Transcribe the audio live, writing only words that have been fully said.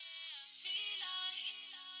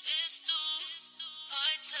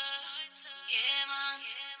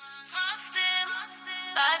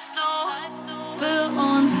bleibst du für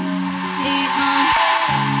uns jemand.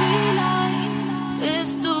 Vielleicht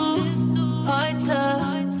bist du heute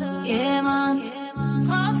jemand.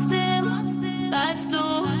 Trotzdem bleibst du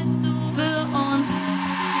für uns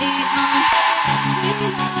jemand.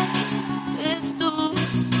 Vielleicht bist du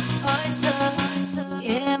heute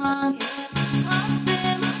jemand.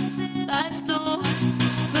 Trotzdem bleibst du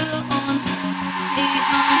für uns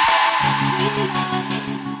jemand. Vielleicht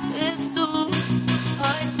bist du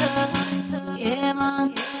heute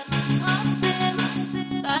jemand. Trotzdem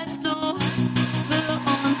bleibst du für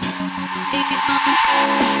uns jemand.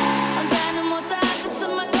 Und deine Mutter hat es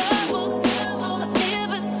immer gewusst, aus dir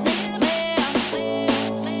wird nichts mehr,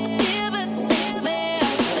 aus dir wird nichts mehr,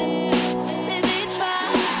 die sieht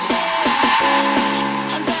schwarz.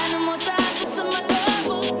 Und deine Mutter hat es immer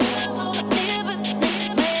gewusst, aus dir wird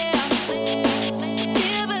nichts mehr, aus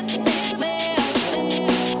dir wird nichts mehr,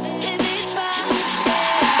 die sieht schwarz.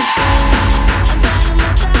 Und deine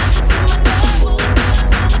Mutter hat es immer gewusst,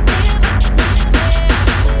 aus dir wird nichts mehr, aus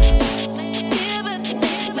dir wird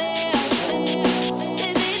nichts mehr,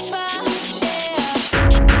 die sieht schwarz.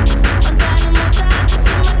 Und deine Mutter hat es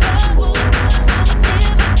immer gewusst, aus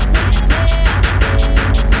dir wird nichts mehr,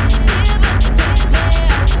 aus dir wird nichts mehr, die sieht schwarz. Und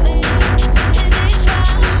deine Mutter hat es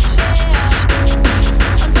immer gewusst, aus dir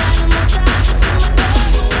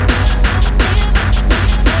wird nichts mehr,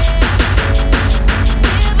 aus dir wird nichts mehr, die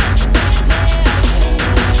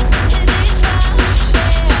sieht schwarz.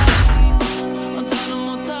 Und deine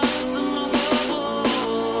Mutter hat es immer gewusst.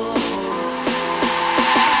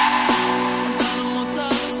 Und deine Mutter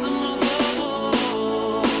hat es immer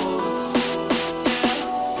gewusst.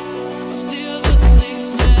 Aus dir wird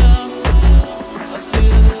nichts mehr. Aus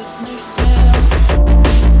dir wird nichts mehr.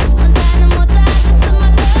 Und deine Mutter hat es immer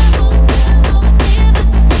gewusst. Aus dir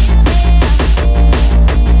wird nichts mehr.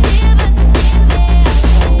 Aus dir wird nichts mehr.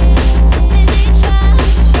 Die sieht schwarz. Und deine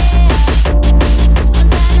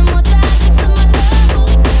Mutter hat es immer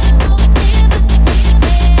gewusst.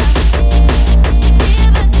 Aus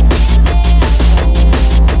dir wird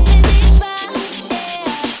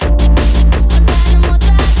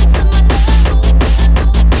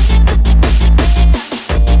nichts mehr.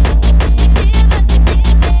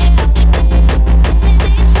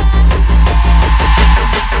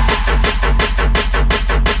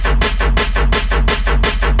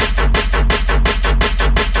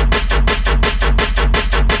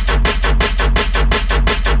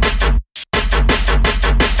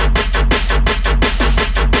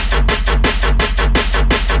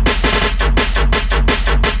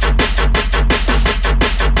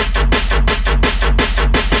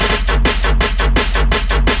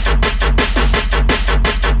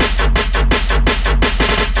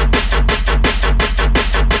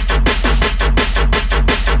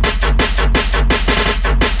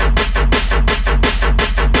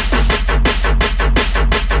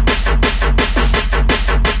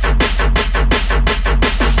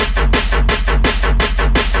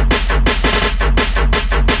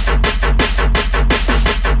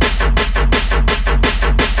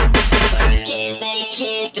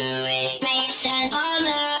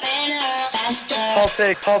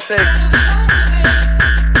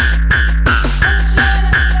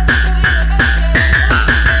 dir wird nichts mehr. Die sieht schwarz. Und deine Mutter hat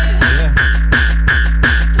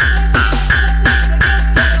es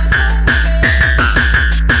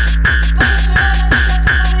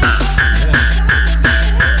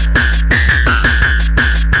immer gewusst. Aus dir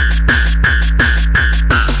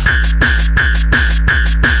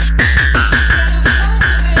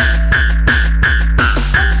wird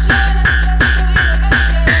nichts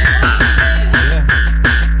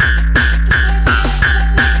Hardtekk.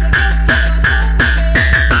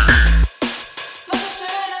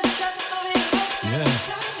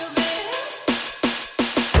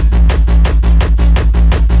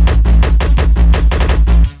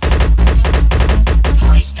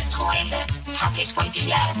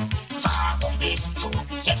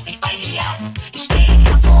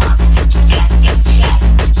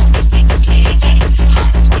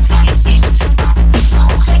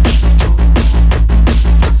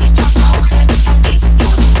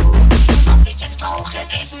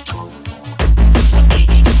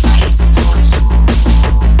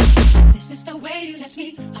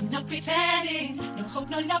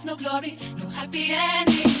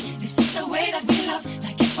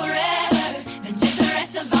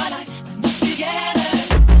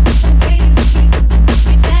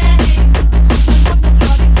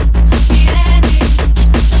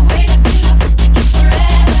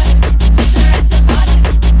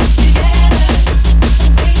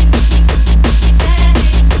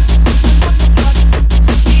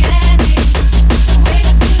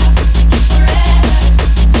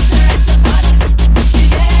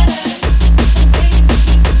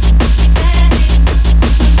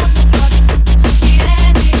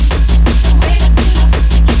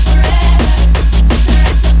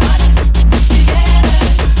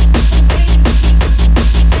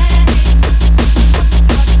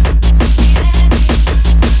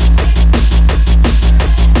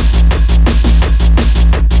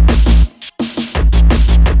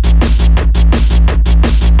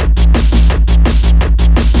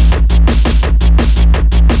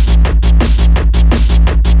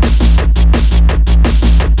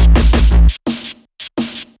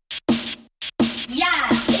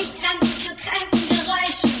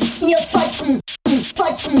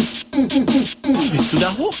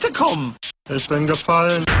 komm. Ich bin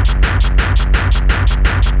gefallen.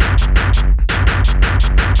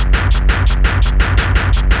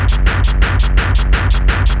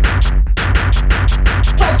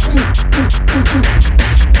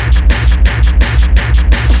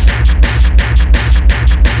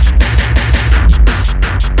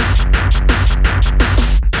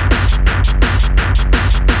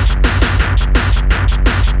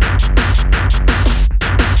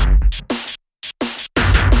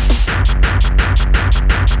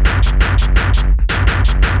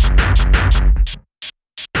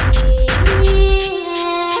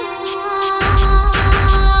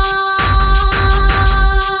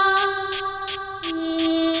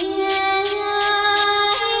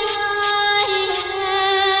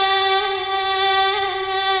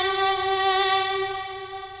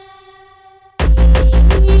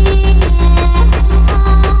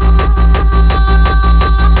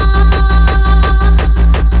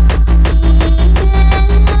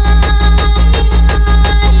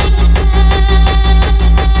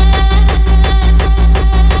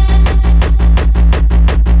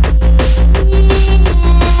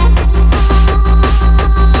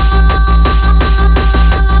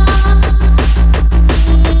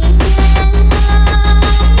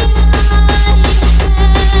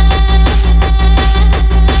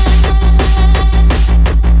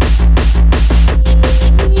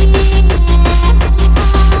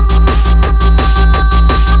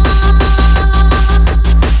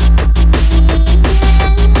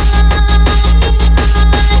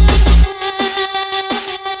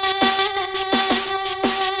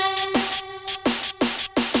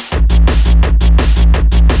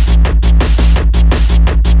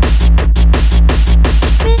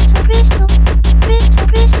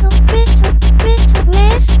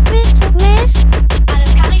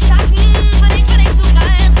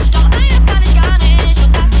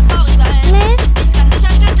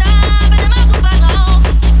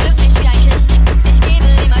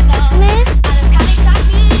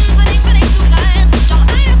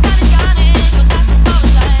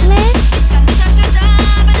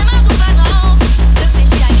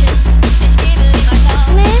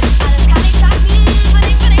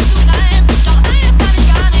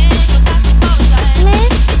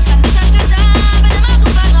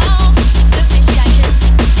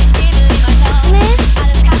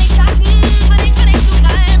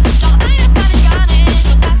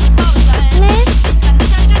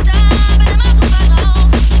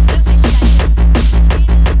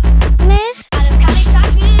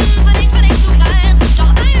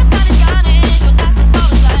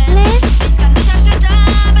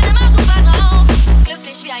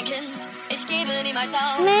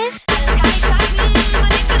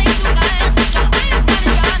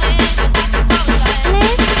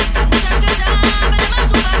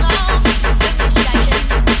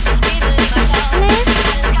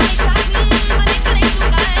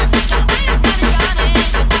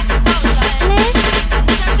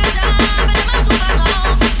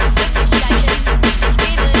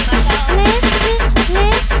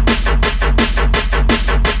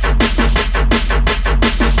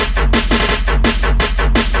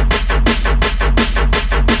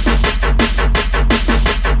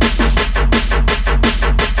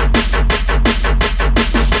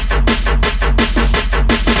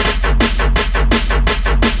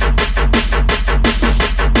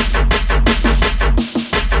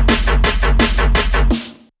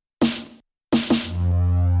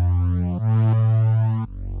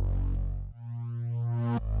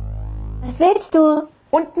 Was willst du?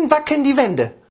 Unten wackeln die Wände.